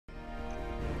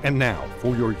And now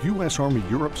for your U.S. Army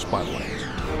Europe Spotlight.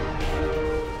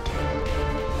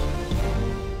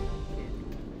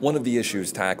 One of the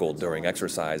issues tackled during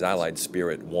exercise Allied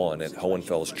Spirit 1 at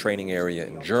Hohenfels training area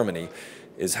in Germany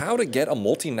is how to get a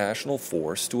multinational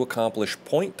force to accomplish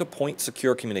point-to-point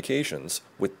secure communications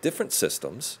with different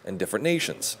systems and different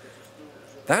nations.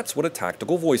 That's what a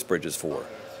tactical voice bridge is for.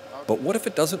 But what if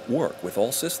it doesn't work with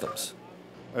all systems?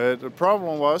 The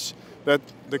problem was that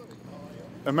the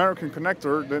American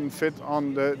connector didn't fit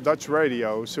on the Dutch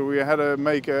radio, so we had to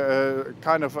make a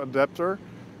kind of adapter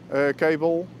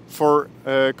cable for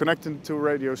connecting the two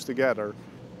radios together.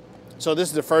 So this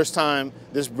is the first time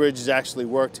this bridge has actually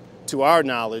worked, to our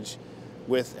knowledge,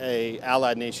 with an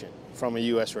allied nation from a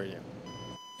U.S. radio.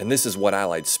 And this is what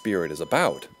Allied Spirit is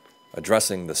about,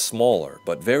 addressing the smaller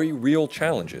but very real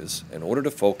challenges in order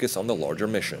to focus on the larger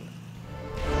mission.